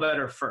feel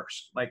better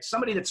first. Like,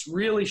 somebody that's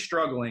really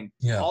struggling,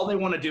 all they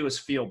want to do is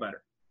feel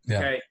better.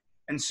 Okay.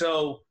 And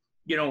so,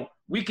 you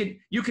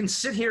can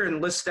sit here and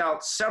list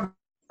out several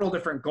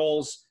different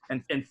goals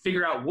and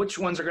figure out which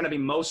ones are going to be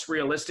most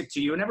realistic to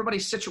you. And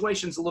everybody's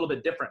situation's a little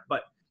bit different,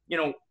 but,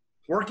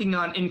 working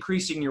on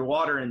increasing your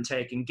water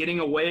intake and getting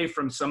away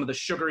from some of the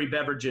sugary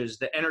beverages,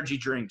 the energy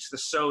drinks, the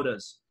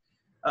sodas,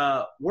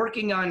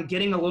 working on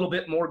getting a little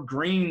bit more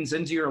greens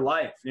into your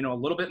life, a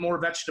little bit more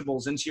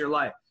vegetables into your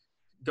life,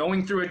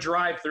 going through a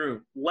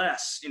drive-through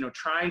less,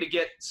 trying to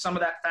get some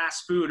of that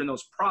fast food and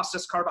those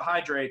processed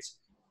carbohydrates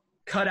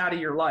cut out of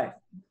your life,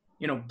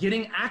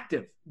 getting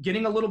active,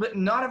 getting a little bit,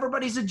 not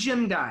everybody's a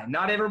gym guy,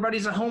 not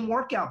everybody's a home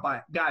workout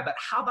guy, but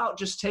how about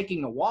just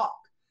taking a walk?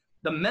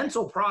 The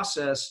mental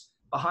process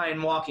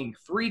behind walking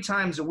 3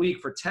 times a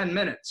week for 10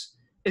 minutes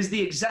is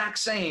the exact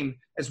same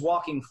as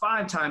walking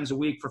 5 times a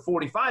week for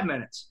 45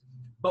 minutes.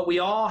 But we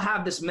all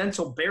have this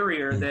mental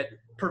barrier that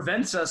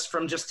prevents us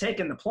from just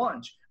taking the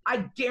plunge.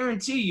 I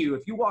guarantee you,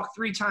 if you walk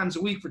 3 times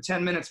a week for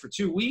 10 minutes for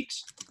 2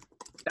 weeks,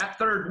 that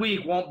third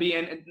week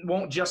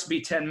won't just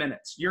be 10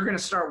 minutes. You're going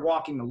to start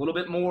walking a little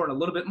bit more and a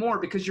little bit more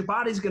because your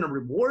body's going to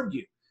reward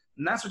you.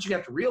 And that's what you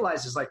have to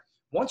realize is, like,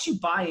 once you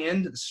buy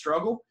into the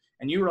struggle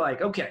and you were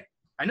like, okay,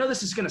 I know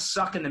this is going to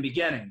suck in the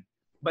beginning,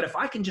 but if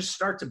I can just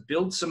start to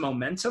build some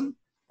momentum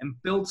and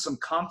build some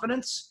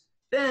confidence,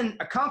 then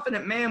a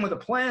confident man with a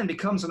plan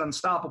becomes an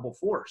unstoppable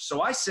force.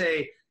 So I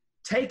say,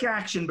 take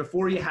action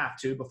before you have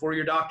to, before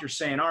your doctor's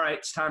saying, all right,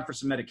 it's time for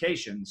some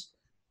medications.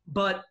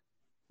 But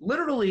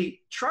literally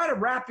try to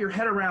wrap your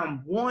head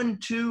around 1,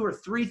 2, or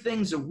 3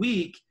 things a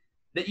week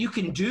that you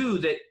can do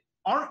that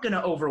aren't going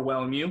to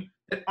overwhelm you,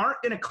 that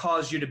aren't going to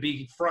cause you to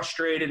be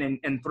frustrated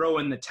and throw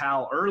in the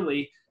towel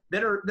early,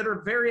 that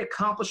are very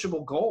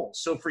accomplishable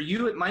goals. So for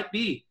you, it might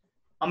be,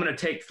 I'm going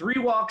to take 3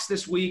 walks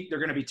this week. They're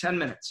going to be 10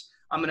 minutes.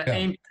 I'm going to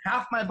aim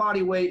half my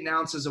body weight in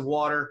ounces of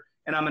water,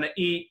 and I'm going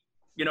to eat,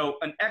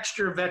 an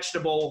extra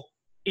vegetable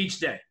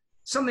each day.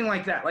 Something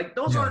like that. Like,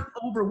 those aren't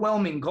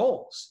overwhelming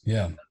goals.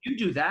 Yeah. You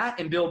do that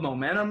and build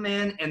momentum,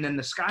 man, and then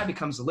the sky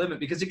becomes the limit,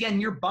 because again,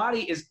 your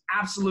body is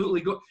absolutely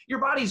good. Your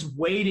body's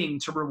waiting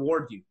to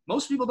reward you.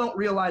 Most people don't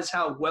realize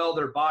how well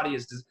their body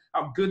is,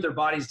 how good their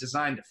body's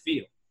designed to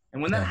feel.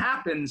 And when that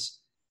happens,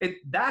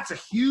 that's a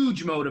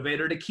huge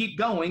motivator to keep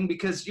going,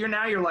 because you're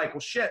like, well,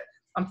 shit,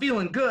 I'm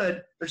feeling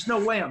good. There's no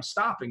way I'm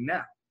stopping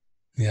now.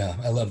 Yeah,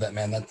 I love that,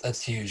 man.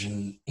 That's huge.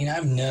 And,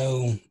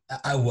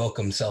 I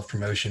welcome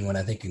self-promotion when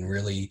I think can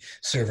really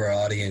serve our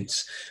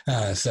audience.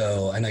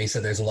 So I know you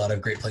said there's a lot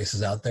of great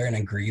places out there, and I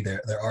agree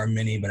there are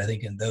many, but I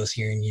think in those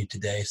hearing you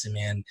today, so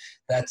man,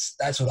 that's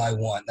what I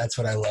want. That's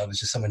what I love, is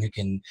just someone who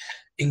can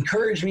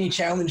encourage me,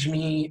 challenge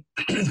me,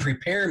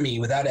 prepare me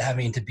without it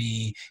having to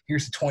be,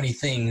 here's the 20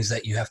 things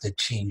that you have to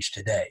change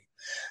today.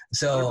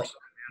 So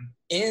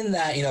in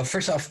that,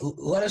 first off,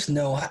 let us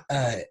know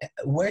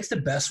where's the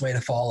best way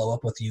to follow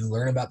up with you,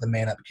 learn about the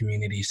Man Up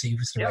community, see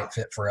if it's the right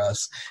fit for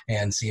us,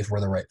 and see if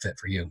we're the right fit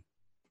for you.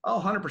 Oh,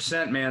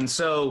 100%, man.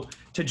 So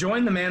to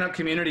join the Man Up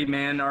community,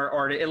 man,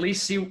 or to at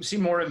least see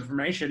more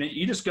information,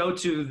 you just go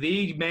to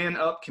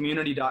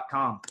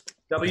themanupcommunity.com,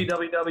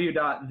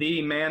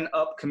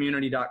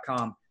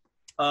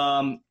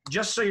 www.themanupcommunity.com.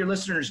 Just so your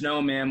listeners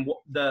know, man,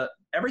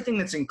 everything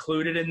that's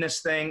included in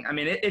this thing, I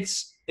mean,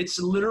 it's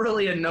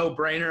literally a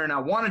no-brainer. And I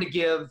wanted to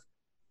give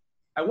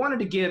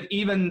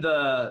even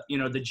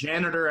the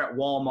janitor at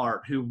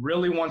Walmart who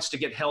really wants to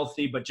get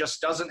healthy but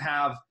just doesn't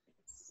have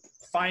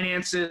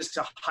finances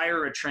to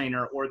hire a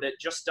trainer, or that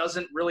just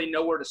doesn't really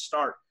know where to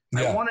start.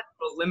 Yeah. I wanted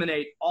to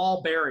eliminate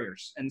all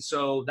barriers. And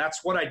so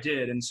that's what I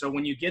did. And so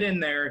when you get in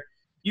there,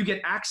 you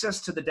get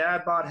access to the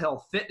Dad Bod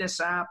Health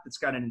fitness app. It's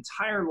got an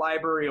entire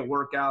library of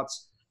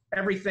workouts,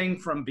 everything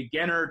from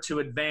beginner to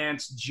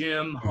advanced,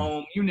 gym,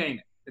 home, you name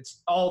it.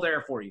 It's all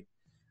there for you.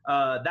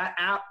 That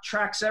app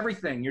tracks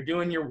everything. You're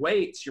doing your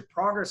weights, your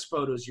progress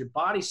photos, your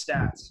body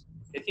stats.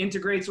 It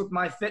integrates with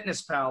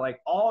MyFitnessPal.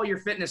 Like, all your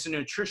fitness and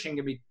nutrition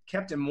can be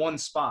kept in one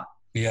spot.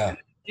 Yeah. And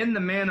in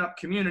the Man Up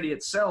community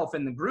itself,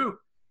 in the group,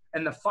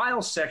 and the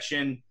file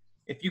section,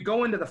 if you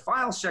go into the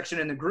file section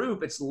in the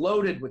group, it's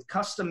loaded with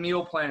custom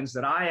meal plans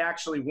that I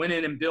actually went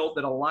in and built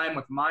that align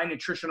with my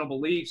nutritional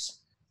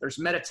beliefs. There's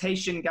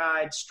meditation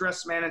guides,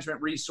 stress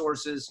management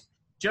resources,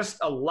 just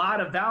a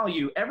lot of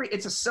value.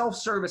 It's a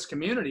self-service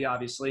community,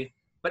 obviously,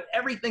 but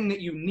everything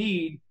that you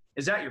need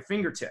is at your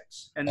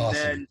fingertips. And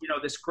awesome. Then,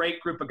 this great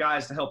group of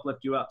guys to help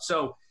lift you up.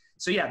 So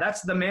yeah,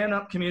 that's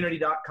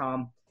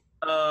themanupcommunity.com.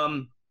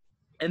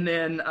 And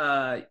then,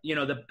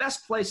 the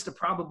best place to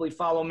probably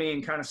follow me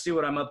and kind of see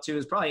what I'm up to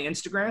is probably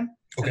Instagram.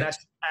 Okay. And that's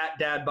at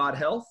Dad Bod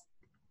Health.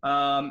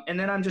 And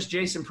then I'm just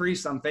Jason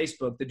Priest on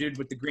Facebook, the dude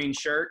with the green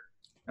shirt.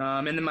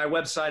 And then my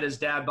website is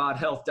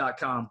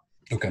dadbodhealth.com.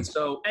 Okay. And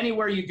so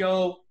anywhere you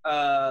go,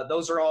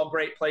 those are all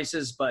great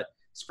places. But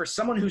for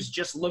someone who's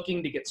just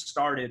looking to get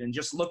started and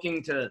just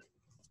looking to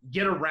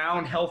get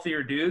around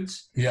healthier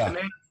dudes, the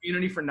Man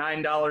community for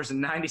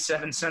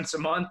 $9.97 a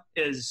month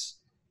is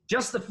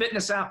just the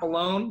fitness app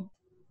alone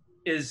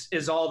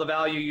is all the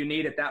value you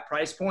need at that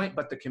price point.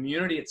 But the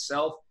community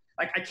itself,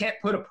 like, I can't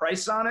put a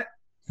price on it.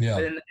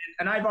 Yeah.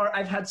 And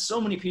I've had so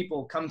many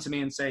people come to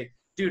me and say,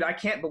 dude, I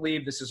can't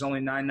believe this is only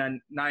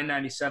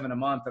 $9.97 a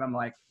month. And I'm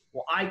like,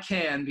 well, I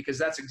can, because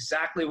that's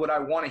exactly what I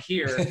want to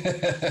hear.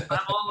 I'm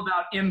all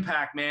about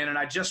impact, man. And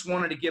I just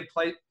wanted to give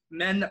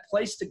men a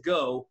place to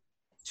go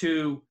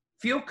to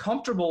feel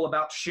comfortable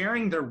about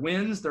sharing their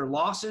wins, their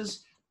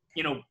losses.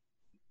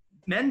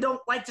 Men don't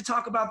like to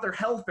talk about their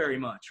health very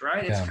much,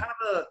 right? Yeah. It's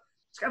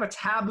kind of a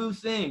taboo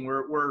thing.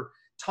 We're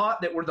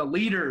taught that we're the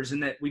leaders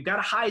and that we've got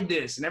to hide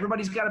this and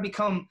everybody's got to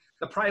become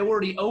the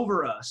priority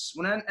over us.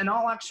 When in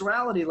all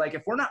actuality, like,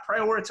 if we're not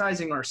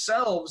prioritizing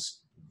ourselves,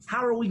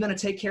 how are we going to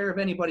take care of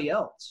anybody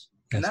else?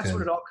 And that's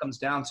what it all comes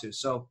down to.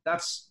 So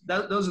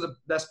those are the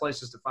best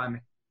places to find me.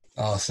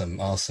 Awesome,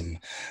 awesome.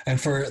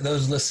 And for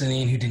those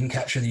listening who didn't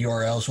capture the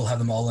URLs, we'll have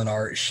them all in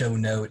our show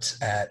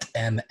notes at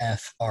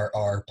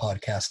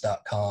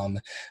mfrrpodcast.com.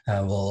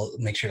 We'll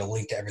make sure to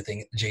link to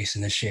everything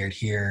Jason has shared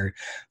here.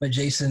 But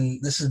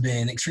Jason, this has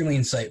been extremely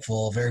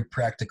insightful, very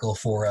practical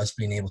for us,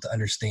 being able to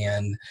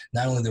understand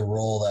not only the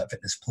role that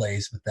fitness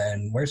plays, but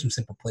then where are some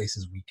simple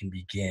places we can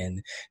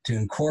begin to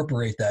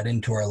incorporate that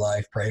into our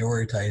life,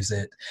 prioritize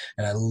it.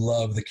 And I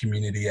love the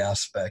community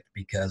aspect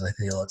because I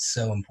feel it's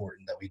so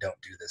important that we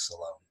don't do this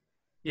alone.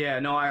 Yeah,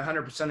 no, I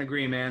 100%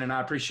 agree, man. And I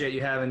appreciate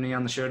you having me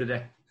on the show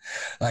today.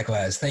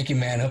 Likewise. Thank you,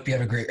 man. Hope you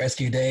have a great rest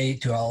of your day.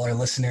 To all our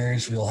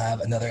listeners, we'll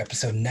have another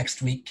episode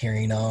next week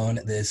carrying on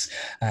this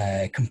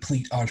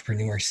complete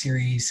entrepreneur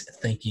series.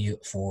 Thank you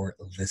for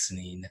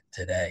listening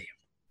today.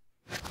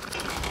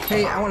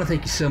 Hey, I want to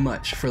thank you so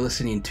much for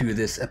listening to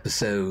this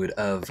episode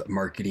of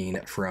Marketing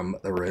from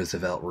the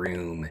Roosevelt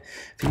Room.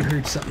 If you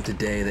heard something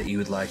today that you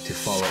would like to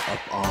follow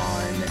up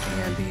on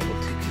and be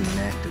able to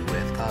connect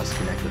with us,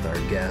 connect with our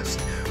guest,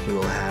 we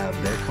will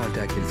have their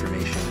contact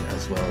information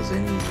as well as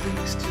any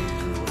links to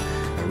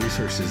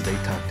resources they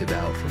talked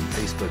about from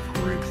Facebook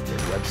groups, their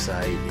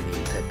website,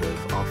 any type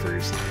of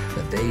offers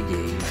that they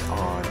gave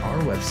on our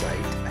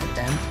website at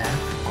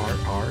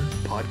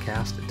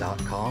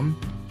mfrrpodcast.com.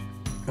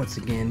 Once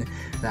again,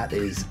 that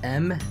is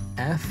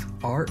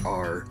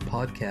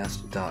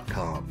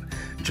mfrrpodcast.com.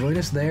 Join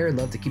us there. I'd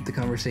love to keep the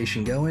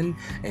conversation going,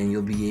 and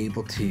you'll be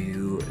able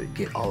to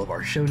get all of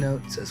our show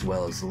notes as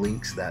well as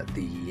links that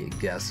the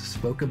guests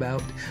spoke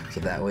about,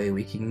 so that way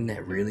we can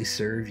really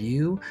serve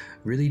you.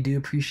 Really do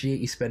appreciate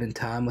you spending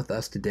time with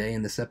us today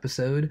in this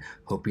episode.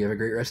 Hope you have a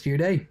great rest of your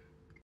day.